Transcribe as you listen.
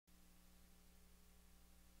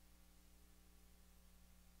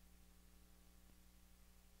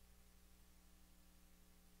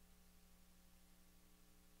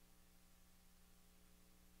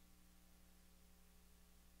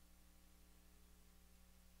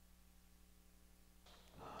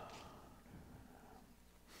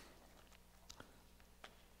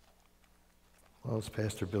Well, as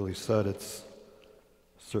Pastor Billy said, it's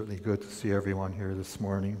certainly good to see everyone here this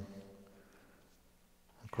morning.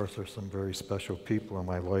 Of course, there's some very special people in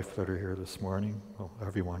my life that are here this morning. Well,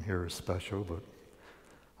 everyone here is special, but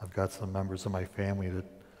I've got some members of my family that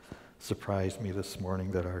surprised me this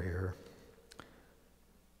morning that are here.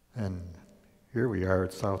 And here we are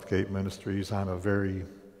at Southgate Ministries on a very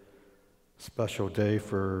special day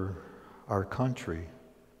for our country.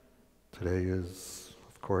 Today is,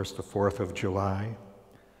 of course, the 4th of July.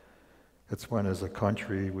 It's when, as a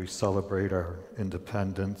country, we celebrate our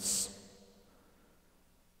independence,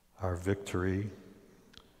 our victory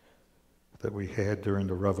that we had during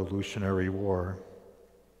the Revolutionary War.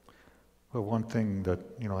 But one thing that,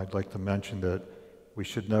 I'd like to mention that we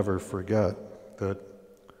should never forget that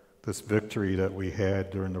this victory that we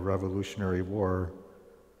had during the Revolutionary War,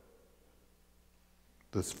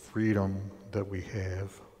 this freedom that we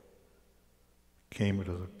have, came at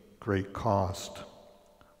a great cost.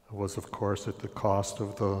 It was, of course, at the cost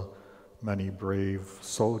of the many brave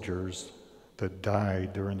soldiers that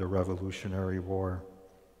died during the Revolutionary War.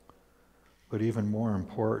 But even more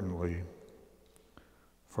importantly,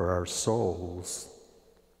 for our souls,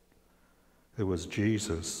 it was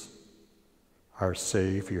Jesus, our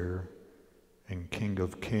Savior and King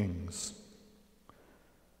of Kings.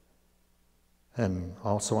 And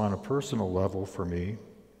also on a personal level for me,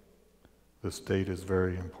 this date is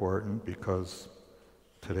very important because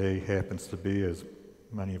today happens to be, as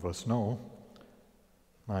many of us know,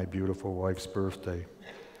 my beautiful wife's birthday.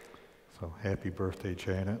 So happy birthday,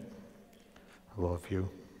 Janet. I love you.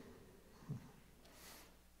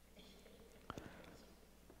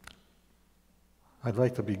 I'd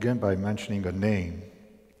like to begin by mentioning a name,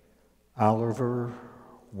 Oliver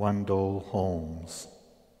Wendell Holmes.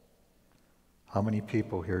 How many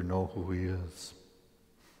people here know who he is?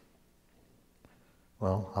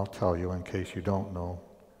 Well, I'll tell you in case you don't know.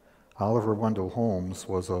 Oliver Wendell Holmes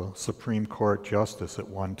was a Supreme Court justice at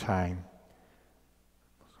one time,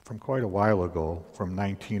 from quite a while ago, from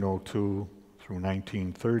 1902 through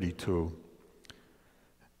 1932.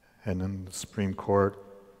 And in the Supreme Court,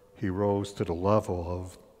 he rose to the level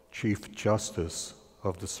of Chief Justice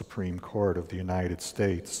of the Supreme Court of the United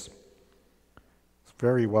States. It's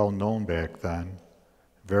very well known back then,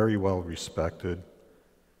 very well respected,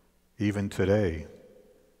 even today.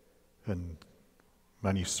 In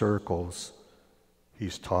many circles,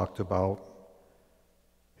 he's talked about,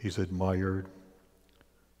 he's admired.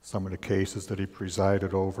 Some of the cases that he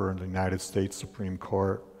presided over in the United States Supreme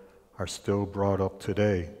Court are still brought up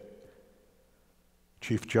today.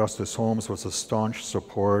 Chief Justice Holmes was a staunch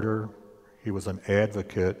supporter. He was an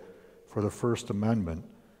advocate for the First Amendment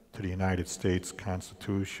to the United States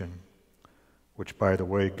Constitution, which, by the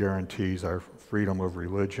way, guarantees our freedom of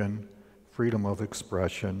religion, freedom of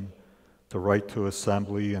expression, the right to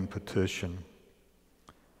assembly and petition,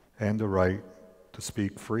 and the right to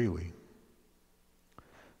speak freely.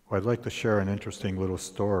 Well, I'd like to share an interesting little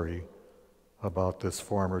story about this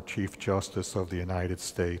former Chief Justice of the United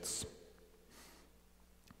States.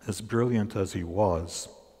 As brilliant as he was,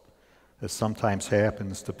 as sometimes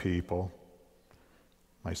happens to people,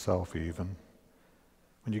 myself even,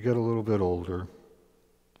 when you get a little bit older,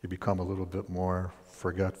 you become a little bit more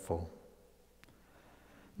forgetful.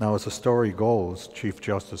 Now, as the story goes, Chief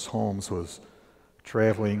Justice Holmes was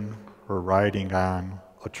traveling or riding on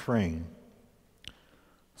a train.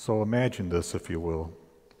 So imagine this, if you will.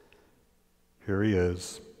 Here he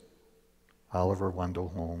is, Oliver Wendell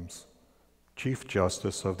Holmes, Chief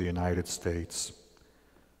Justice of the United States,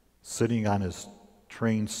 sitting on his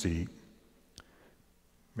train seat.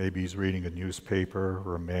 Maybe he's reading a newspaper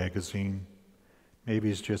or a magazine. Maybe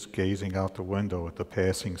he's just gazing out the window at the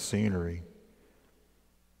passing scenery.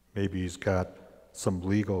 Maybe he's got some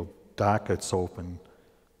legal dockets open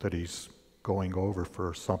that he's going over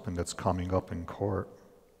for something that's coming up in court.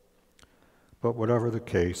 But whatever the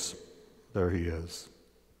case, there he is.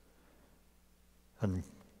 And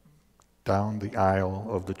down the aisle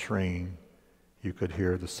of the train, you could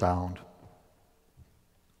hear the sound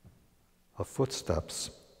of footsteps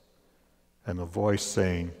and a voice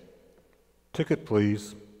saying, "Ticket,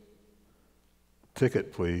 please.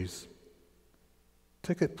 Ticket, please.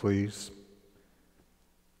 Ticket, please."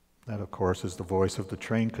 That, of course, is the voice of the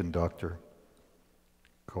train conductor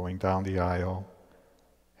going down the aisle,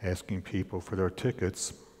 asking people for their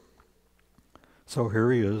tickets. So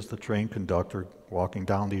here he is, the train conductor, walking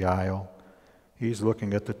down the aisle. He's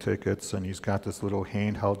looking at the tickets, and he's got this little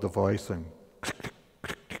handheld device, and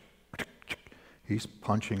he's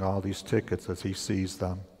punching all these tickets as he sees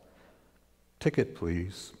them. "Ticket,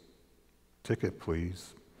 please. Ticket,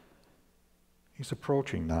 please." He's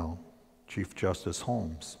approaching now, Chief Justice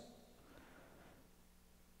Holmes.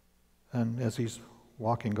 And as he's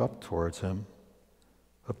walking up towards him,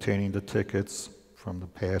 obtaining the tickets from the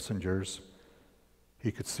passengers,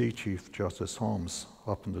 he could see Chief Justice Holmes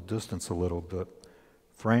up in the distance a little bit,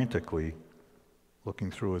 frantically looking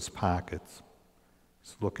through his pockets.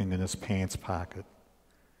 He's looking in his pants pocket.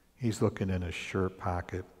 He's looking in his shirt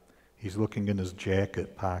pocket. He's looking in his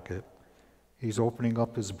jacket pocket. He's opening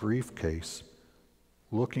up his briefcase,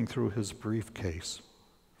 looking through his briefcase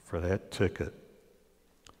for that ticket.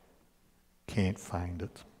 Can't find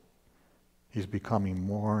it. He's becoming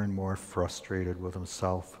more and more frustrated with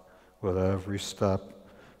himself with every step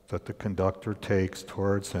that the conductor takes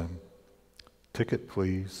towards him. Ticket,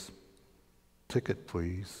 please. Ticket,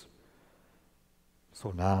 please.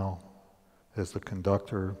 So now, as the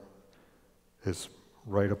conductor is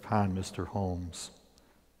right upon Mr. Holmes,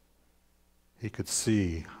 he could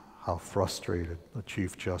see how frustrated the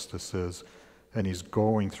Chief Justice is, and he's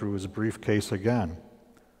going through his briefcase again,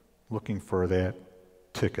 looking for that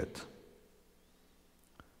ticket.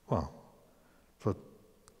 Well, the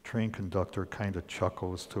train conductor kind of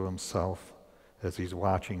chuckles to himself as he's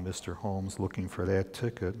watching Mr. Holmes looking for that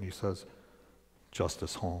ticket, and he says,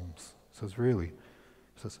 Justice Holmes. He says, really?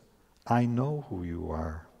 He says, I know who you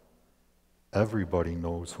are. Everybody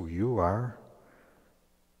knows who you are.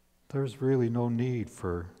 There's really no need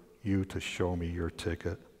for you to show me your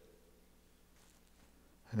ticket.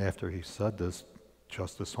 And after he said this,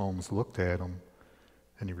 Justice Holmes looked at him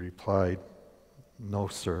and he replied, no,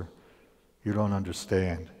 sir, you don't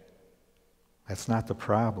understand. That's not the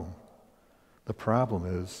problem. The problem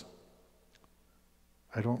is,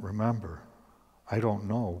 I don't remember. I don't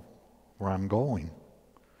know where I'm going.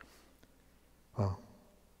 Well,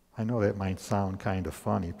 I know that might sound kind of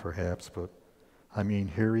funny, perhaps, but I mean,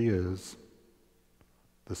 here he is,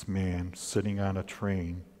 this man sitting on a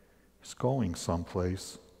train. He's going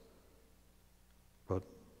someplace, but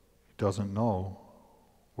he doesn't know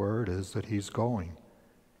where it is that he's going.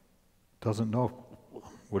 Doesn't know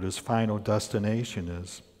what his final destination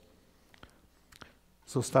is.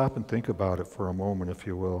 So stop and think about it for a moment, if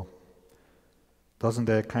you will. Doesn't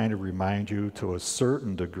that kind of remind you to a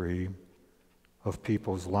certain degree of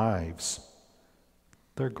people's lives?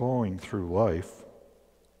 They're going through life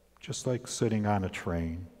just like sitting on a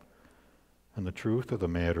train. And the truth of the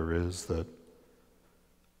matter is that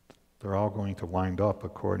they're all going to wind up,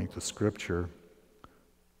 according to Scripture,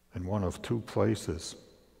 in one of two places.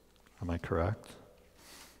 Am I correct?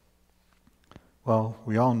 Well,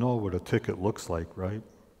 we all know what a ticket looks like, right?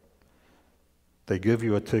 They give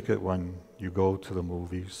you a ticket when you go to the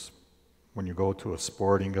movies, when you go to a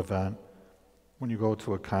sporting event, when you go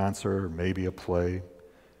to a concert or maybe a play.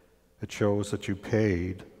 It shows that you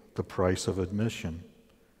paid the price of admission.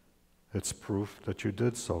 It's proof that you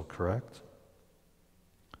did so, correct?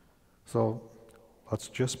 So let's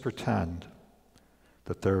just pretend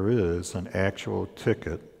that there is an actual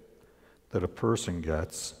ticket that a person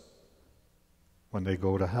gets when they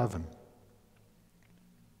go to heaven.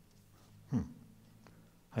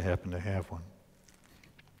 I happen to have one.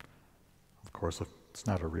 Of course, it's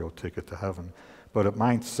not a real ticket to heaven, but it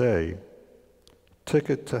might say,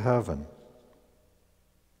 ticket to heaven.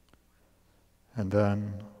 And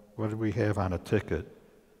then, what do we have on a ticket?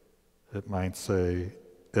 It might say,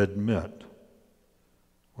 admit.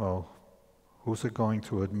 Well, who's it going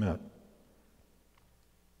to admit?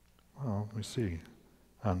 Well, let me see.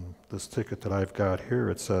 On this ticket that I've got here,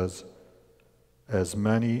 it says, as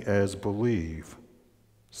many as believe.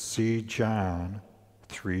 See John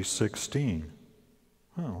 3:16.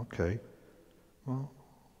 Oh, okay. Well,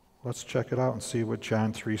 let's check it out and see what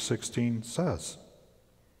John 3:16 says.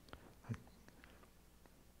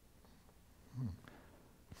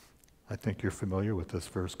 I think you're familiar with this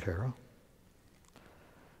verse, Kara.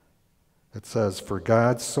 It says, for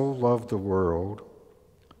God so loved the world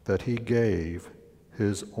that he gave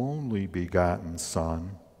his only begotten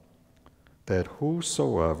Son, that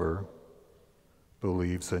whosoever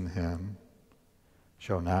believes in him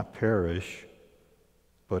shall not perish,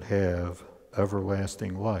 but have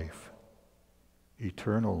everlasting life,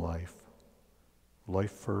 eternal life,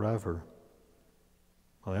 life forever.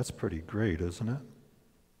 Well, that's pretty great, isn't it?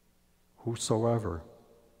 Whosoever.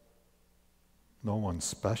 No one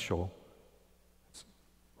special. It's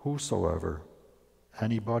whosoever.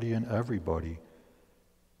 Anybody and everybody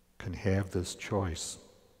can have this choice.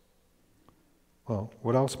 Well,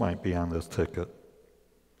 what else might be on this ticket?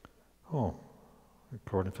 Oh,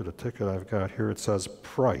 according to the ticket I've got here, it says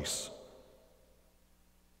price.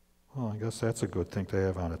 Well, I guess that's a good thing to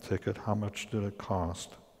have on a ticket. How much did it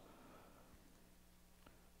cost?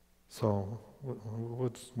 So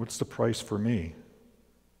what's the price for me?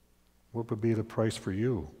 What would be the price for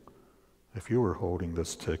you if you were holding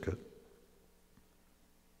this ticket?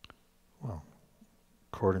 Well,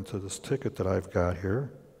 according to this ticket that I've got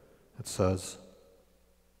here, it says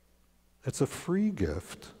it's a free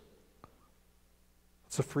gift.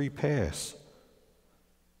 It's a free pass.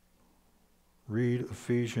 Read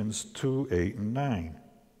Ephesians 2, 8, and 9.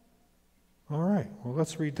 All right, well,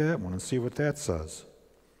 let's read that one and see what that says.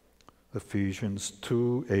 Ephesians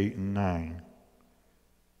 2, 8, and 9.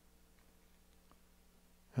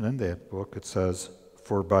 And in that book it says,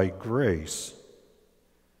 "For by grace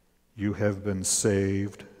you have been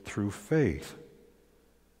saved through faith.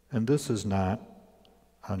 And this is not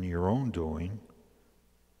on your own doing.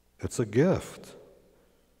 It's a gift.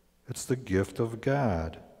 It's the gift of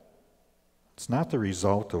God. It's not the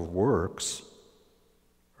result of works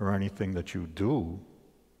or anything that you do.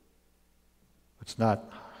 It's not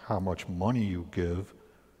how much money you give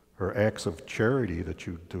or acts of charity that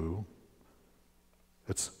you do.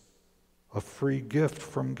 It's a free gift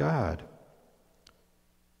from God,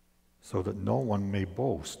 so that no one may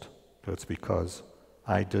boast that it's because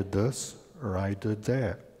I did this or I did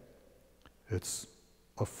that. It's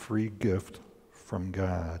a free gift from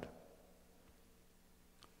God."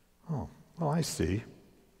 Oh, well, I see.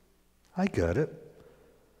 I get it.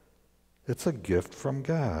 It's a gift from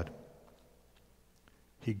God.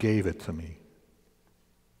 He gave it to me.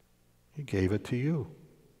 He gave it to you.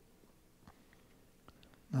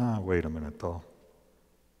 Wait a minute, though.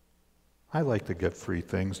 I like to get free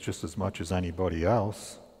things just as much as anybody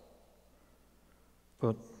else.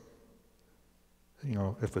 But,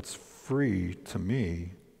 if it's free to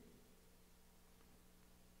me,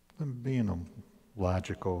 then being a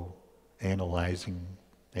logical,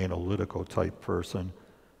 analytical type person,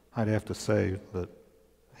 I'd have to say that it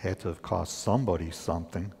had to have cost somebody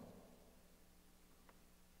something.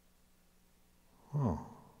 Oh,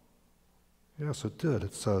 yes, it did.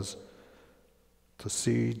 It says to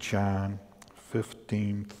see John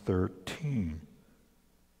 15:13.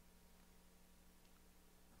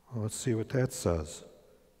 Well, let's see what that says.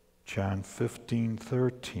 John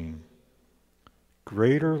 15:13.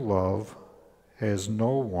 "Greater love has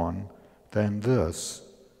no one than this,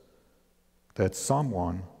 that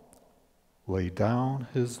someone lay down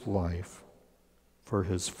his life for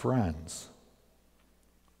his friends."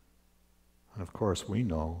 And of course, we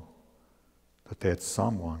know that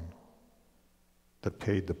someone that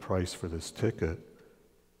paid the price for this ticket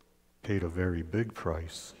paid a very big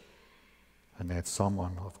price. And that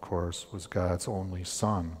someone, of course, was God's only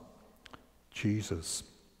Son, Jesus.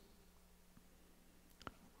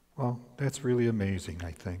 Well, that's really amazing,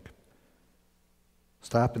 I think.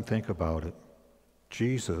 Stop and think about it.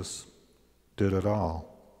 Jesus did it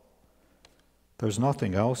all. There's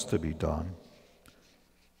nothing else to be done.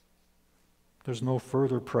 There's no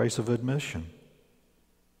further price of admission.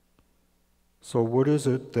 So what is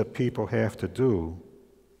it that people have to do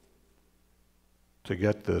to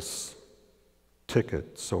get this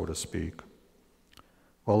ticket, so to speak?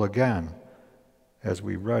 Well, again, as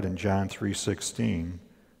we read in John 3:16,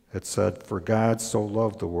 it said, "For God so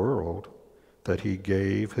loved the world that he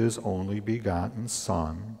gave his only begotten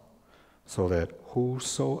Son, so that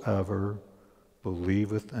whosoever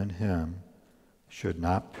believeth in him should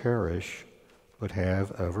not perish, but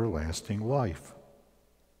have everlasting life."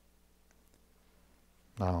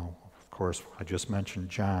 Now, of course, I just mentioned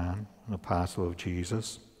John, an apostle of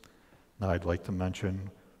Jesus. Now I'd like to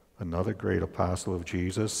mention another great apostle of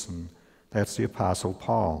Jesus, and that's the Apostle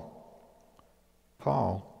Paul.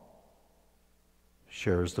 Paul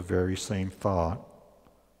shares the very same thought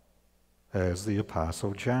as the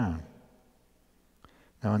Apostle John.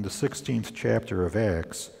 Now in the 16th chapter of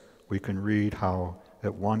Acts, we can read how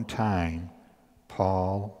at one time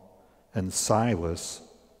Paul and Silas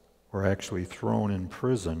were actually thrown in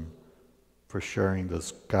prison for sharing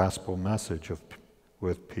this gospel message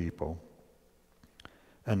with people.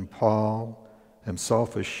 And Paul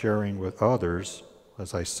himself is sharing with others,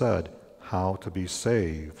 as I said, how to be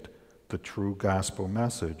saved, the true gospel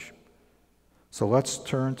message. So let's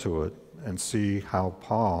turn to it and see how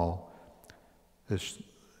Paul is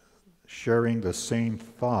sharing the same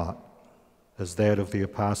thought as that of the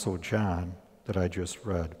Apostle John that I just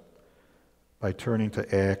read, by turning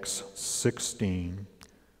to Acts 16,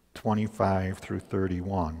 25 through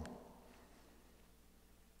 31.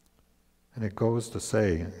 And it goes to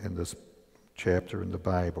say in this chapter in the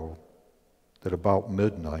Bible that about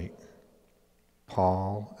midnight,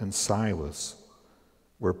 Paul and Silas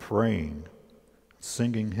were praying,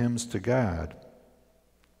 singing hymns to God,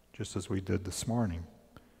 just as we did this morning.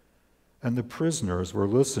 And the prisoners were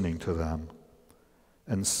listening to them.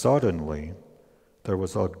 And suddenly there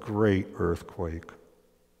was a great earthquake.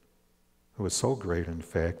 It was so great, in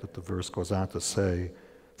fact, that the verse goes on to say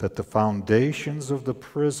that the foundations of the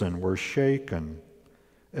prison were shaken,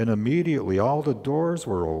 and immediately all the doors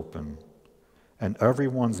were open, and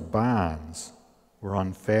everyone's bonds were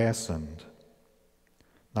unfastened.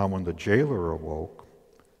 Now when the jailer awoke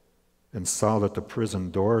and saw that the prison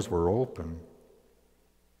doors were open,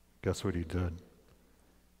 guess what he did?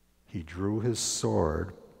 He drew his sword,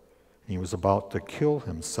 and he was about to kill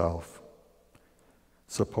himself,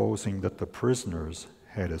 supposing that the prisoners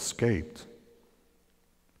had escaped.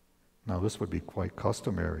 Now this would be quite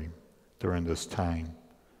customary during this time.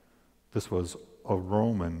 This was a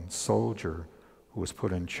Roman soldier who was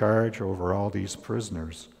put in charge over all these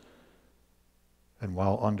prisoners. And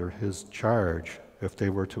while under his charge, if they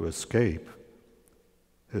were to escape,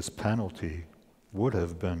 his penalty would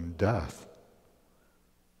have been death.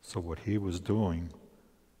 So what he was doing,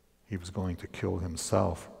 he was going to kill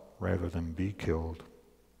himself rather than be killed.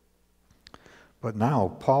 But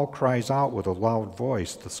now Paul cries out with a loud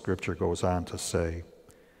voice, the scripture goes on to say,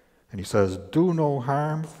 and he says, "Do no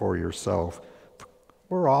harm for yourself.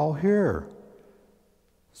 We're all here."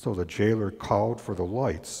 So the jailer called for the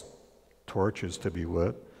lights, torches to be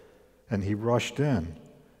lit, and he rushed in,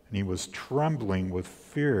 and he was trembling with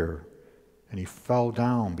fear, and he fell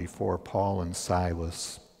down before Paul and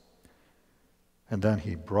Silas. And then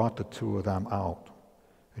he brought the two of them out,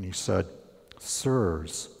 and he said,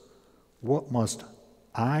 "Sirs, what must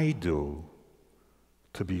I do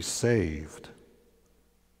to be saved?"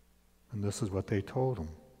 And this is what they told him.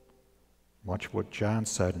 Much what John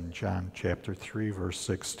said in John chapter 3, verse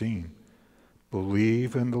 16.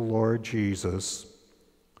 Believe in the Lord Jesus,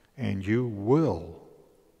 and you will.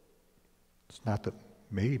 It's not that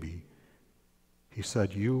maybe. He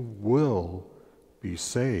said, you will be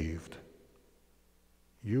saved.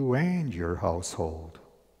 You and your household.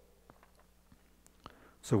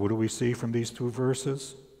 So what do we see from these two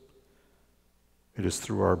verses? It is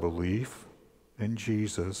through our belief in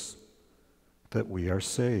Jesus that we are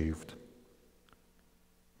saved.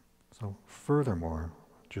 So furthermore,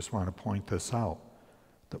 I just want to point this out,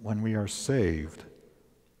 that when we are saved,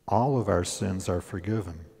 all of our sins are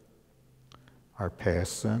forgiven. Our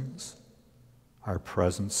past sins, our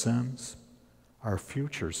present sins, our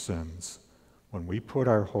future sins. When we put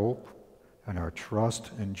our hope and our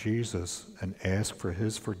trust in Jesus and ask for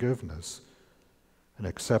his forgiveness and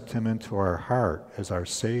accept him into our heart as our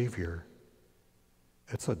Savior,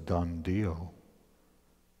 it's a done deal.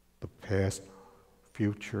 The past,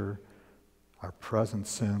 future, our present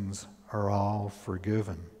sins are all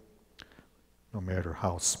forgiven, no matter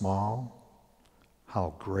how small,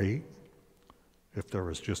 how great, if there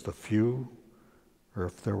was just a few, or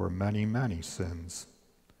if there were many, many sins.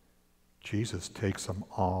 Jesus takes them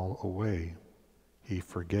all away. He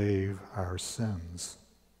forgave our sins.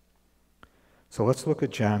 So let's look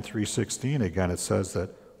at John 3:16 again. It says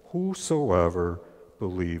that whosoever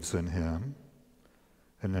believes in him,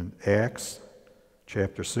 and in Acts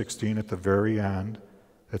chapter 16 at the very end,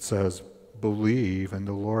 it says, believe in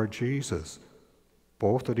the Lord Jesus.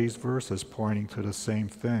 Both of these verses pointing to the same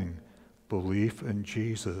thing. Belief in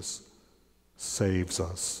Jesus saves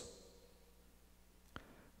us.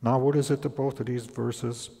 Now, what is it that both of these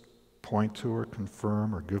verses point to or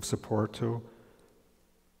confirm or give support to?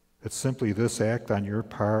 It's simply this act on your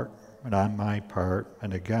part and on my part,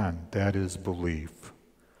 and again, that is belief.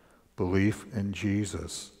 Belief in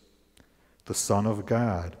Jesus, the Son of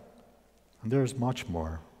God. And there's much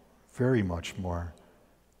more, very much more,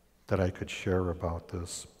 that I could share about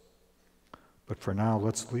this. But for now,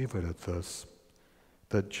 let's leave it at this,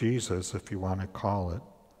 that Jesus, if you want to call it,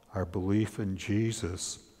 our belief in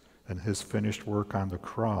Jesus and his finished work on the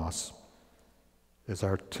cross is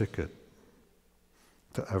our ticket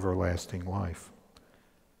to everlasting life.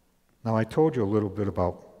 Now, I told you a little bit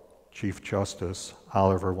about Chief Justice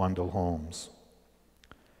Oliver Wendell Holmes.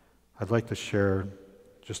 I'd like to share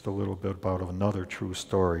just a little bit about another true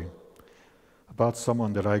story, about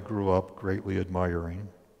someone that I grew up greatly admiring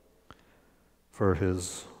for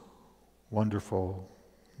his wonderful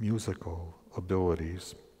musical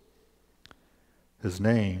abilities. His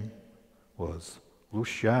name was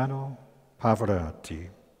Luciano Pavarotti.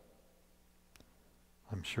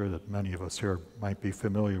 I'm sure that many of us here might be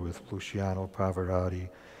familiar with Luciano Pavarotti.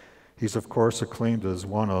 He's, of course, acclaimed as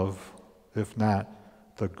one of, if not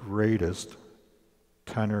the greatest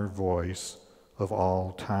tenor voice of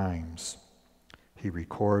all times. He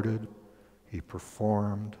recorded, he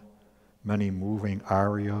performed many moving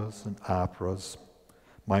arias and operas.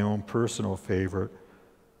 My own personal favorite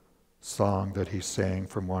song that he sang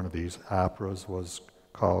from one of these operas was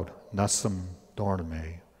called Nessun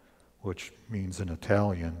Dorme, which means in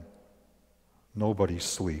Italian, nobody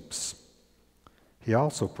sleeps. He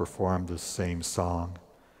also performed this same song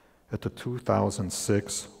at the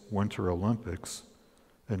 2006 Winter Olympics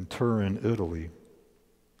in Turin, Italy.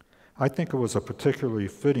 I think it was a particularly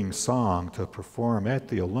fitting song to perform at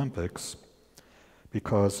the Olympics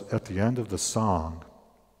because at the end of the song,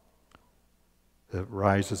 it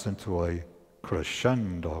rises into a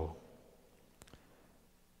crescendo.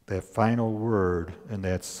 That final word in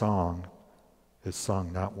that song is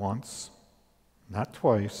sung not once, not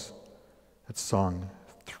twice, it's sung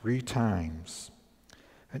 3 times.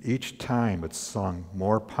 And each time it's sung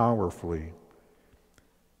more powerfully,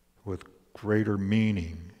 with greater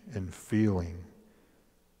meaning and feeling.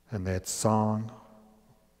 And that song,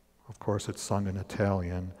 of course, it's sung in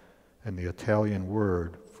Italian, and the Italian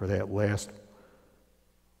word for that last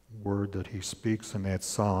word that he speaks in that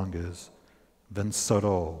song is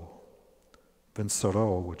vincerò.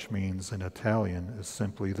 Vincerò, which means in Italian, is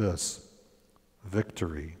simply this: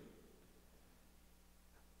 victory.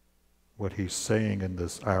 What he's saying in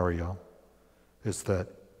this aria is that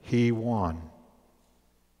he won.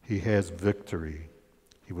 He has victory.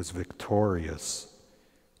 He was victorious.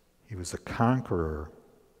 He was a conqueror.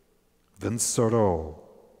 Vincerò.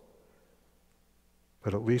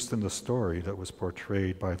 But at least in the story that was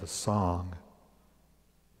portrayed by the song,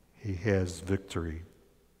 he has victory.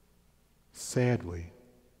 Sadly,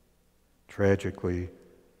 tragically,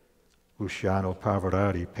 Luciano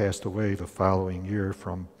Pavarotti passed away the following year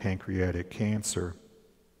from pancreatic cancer.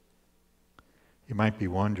 You might be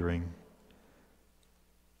wondering,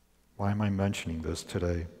 why am I mentioning this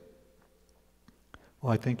today?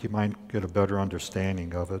 Well, I think you might get a better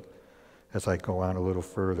understanding of it as I go on a little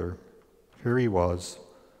further. Here he was,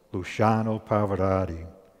 Luciano Pavarotti.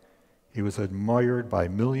 He was admired by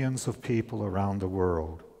millions of people around the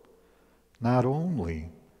world, not only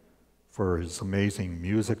for his amazing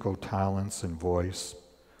musical talents and voice,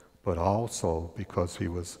 but also because he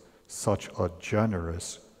was such a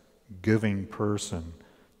generous, giving person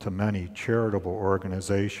to many charitable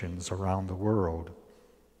organizations around the world.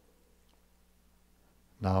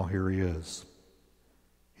 Now here he is.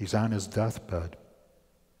 He's on his deathbed.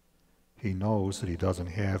 He knows that he doesn't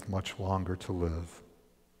have much longer to live.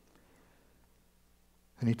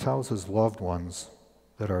 And he tells his loved ones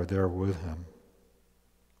that are there with him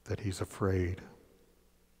that he's afraid.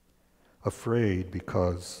 Afraid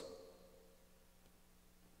because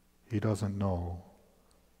he doesn't know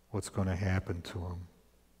what's going to happen to him.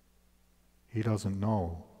 He doesn't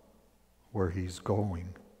know where he's going.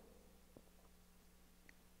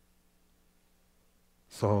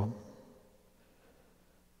 So,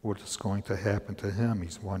 what is going to happen to him,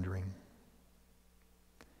 he's wondering.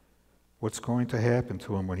 What's going to happen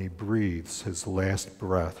to him when he breathes his last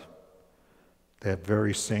breath? That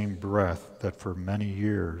very same breath that for many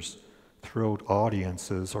years thrilled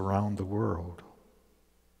audiences around the world.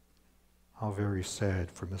 How very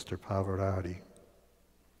sad for Mr. Pavarotti.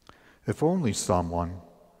 If only someone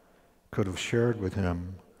could have shared with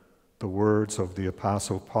him the words of the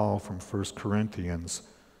Apostle Paul from 1 Corinthians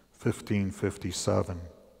 15:57.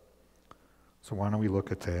 So why don't we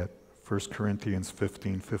look at that? 1 Corinthians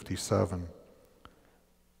 15:57,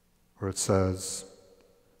 where it says,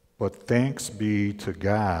 "But thanks be to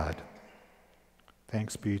God,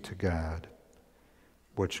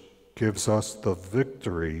 which gives us the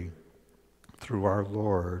victory through our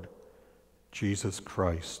Lord Jesus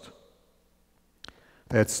Christ."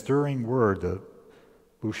 That stirring word that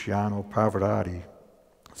Luciano Pavarotti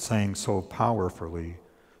sang so powerfully,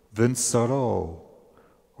 vincerò,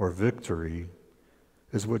 or victory,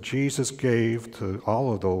 is what Jesus gave to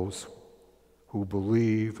all of those who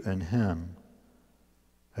believe in him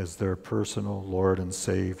as their personal Lord and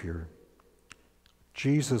Savior.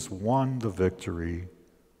 Jesus won the victory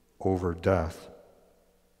over death.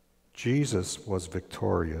 Jesus was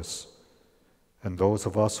victorious, and those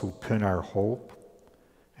of us who pin our hope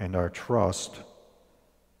and our trust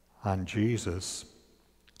on Jesus,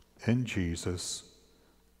 in Jesus,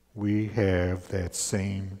 we have that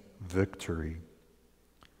same victory.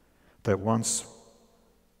 That once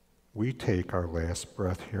we take our last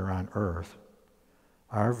breath here on earth,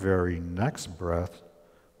 our very next breath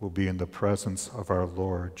will be in the presence of our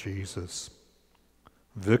Lord Jesus.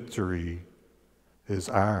 Victory is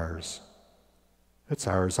ours. It's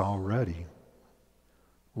ours already.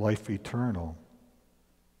 Life eternal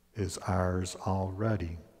is ours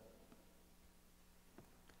already.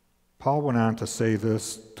 Paul went on to say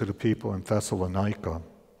this to the people in Thessalonica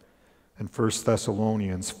in 1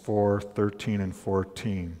 Thessalonians 4:13 and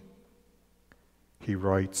 14. He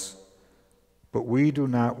writes, But we do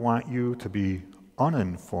not want you to be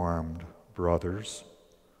uninformed, brothers,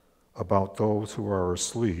 about those who are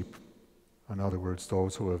asleep, in other words,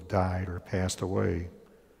 those who have died or passed away,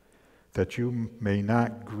 that you may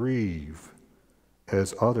not grieve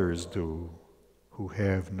as others do who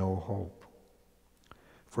have no hope.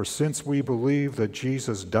 For since we believe that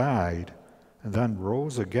Jesus died and then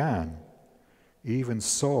rose again, even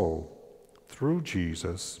so, through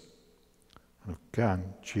Jesus, and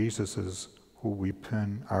again, Jesus is who we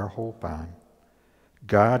pin our hope on,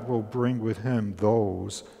 God will bring with him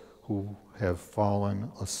those who have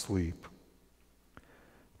fallen asleep.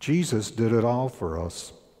 Jesus did it all for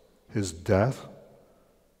us, his death,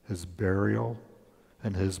 his burial,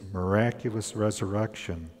 and his miraculous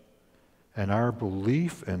resurrection. And our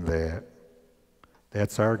belief in that,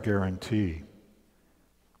 that's our guarantee.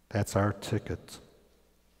 That's our ticket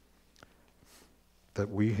that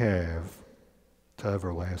we have to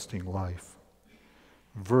everlasting life.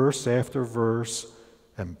 Verse after verse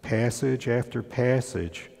and passage after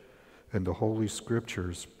passage in the Holy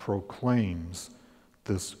Scriptures proclaims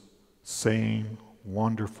this same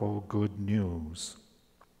wonderful good news.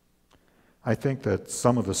 I think that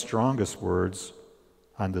some of the strongest words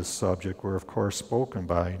on this subject were, of course, spoken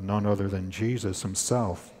by none other than Jesus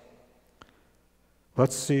himself.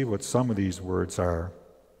 Let's see what some of these words are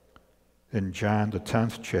in John, the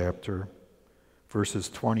 10th chapter, verses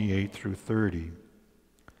 28 through 30.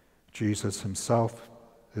 Jesus himself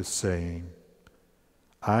is saying,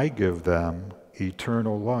 I give them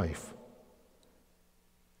eternal life.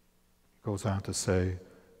 He goes on to say,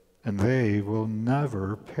 and they will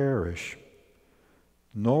never perish.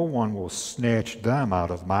 No one will snatch them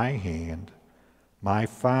out of my hand. My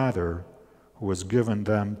Father, who has given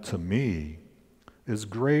them to me, is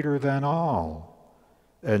greater than all,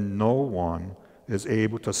 and no one is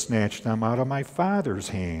able to snatch them out of my Father's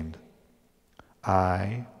hand.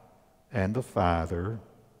 I and the Father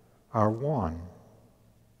are one.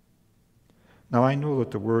 Now I know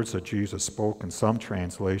that the words that Jesus spoke in some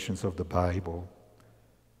translations of the Bible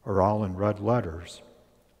are all in red letters.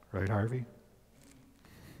 Right, Harvey?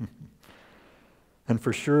 And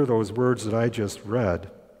for sure, those words that I just read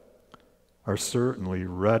are certainly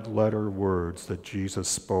red letter words that Jesus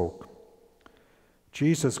spoke.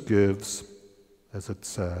 Jesus gives, as it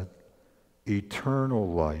said, eternal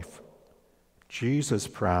life. Jesus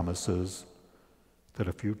promises that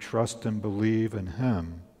if you trust and believe in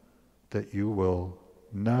him, that you will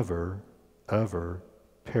never, ever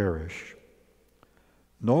perish.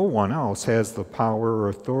 No one else has the power or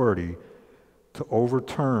authority to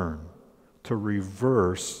overturn, to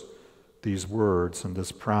reverse these words and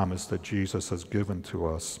this promise that Jesus has given to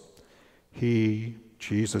us. He,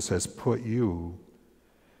 Jesus, has put you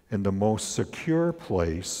in the most secure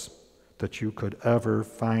place that you could ever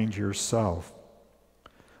find yourself.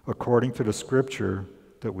 According to the scripture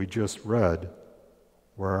that we just read,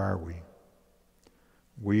 where are we?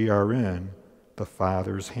 We are in the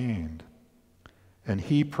Father's hand. And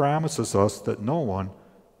he promises us that no one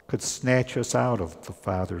could snatch us out of the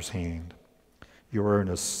Father's hand. You are in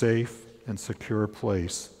a safe and secure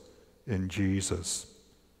place in Jesus.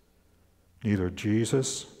 Neither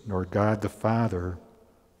Jesus nor God the Father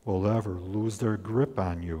will ever lose their grip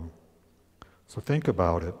on you. So think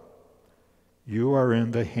about it. You are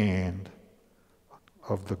in the hand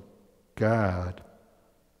of the God,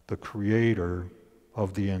 the creator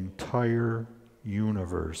of the entire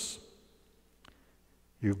universe.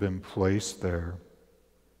 You've been placed there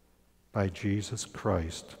by Jesus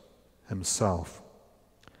Christ himself.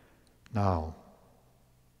 Now,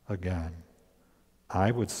 again,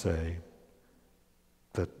 I would say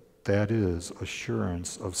that that is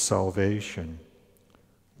assurance of salvation.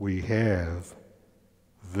 We have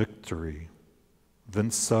victory.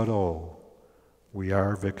 Vincero. We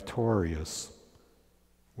are victorious.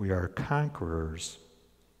 We are conquerors.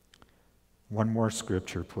 One more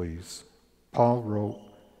scripture, please. Paul wrote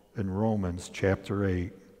in Romans chapter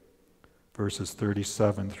 8, verses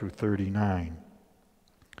 37 through 39.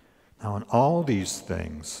 Now, in all these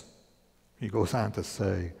things, he goes on to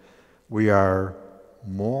say, we are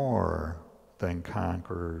more than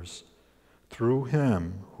conquerors through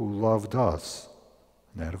him who loved us.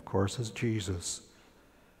 And that, of course, is Jesus.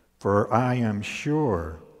 For I am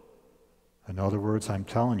sure, in other words, I'm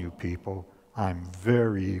telling you people, I'm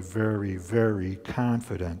very, very, very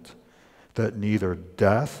confident that neither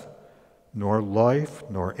death, nor life,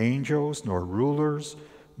 nor angels, nor rulers,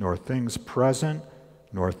 nor things present,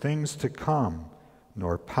 nor things to come,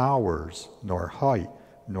 nor powers, nor height,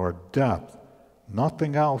 nor depth,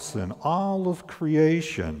 nothing else in all of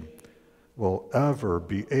creation will ever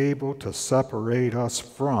be able to separate us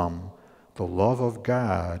from the love of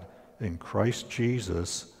God in Christ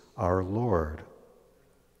Jesus our Lord.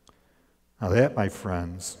 Now that, my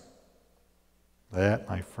friends,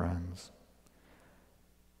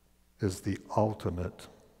 is the ultimate,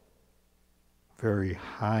 very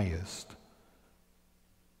highest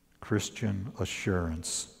Christian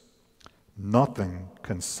assurance. Nothing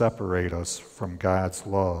can separate us from God's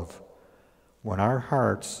love. When our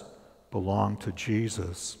hearts belong to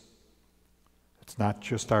Jesus, it's not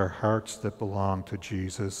just our hearts that belong to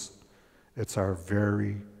Jesus, it's our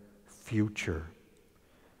very future.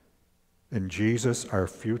 In Jesus, our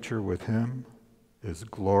future with him is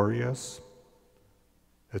glorious,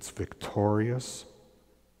 it's victorious,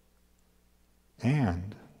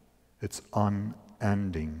 and it's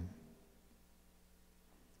unending.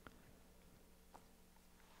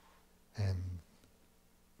 And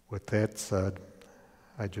with that said,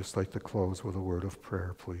 I'd just like to close with a word of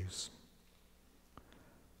prayer, please.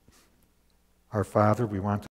 Our Father, we want to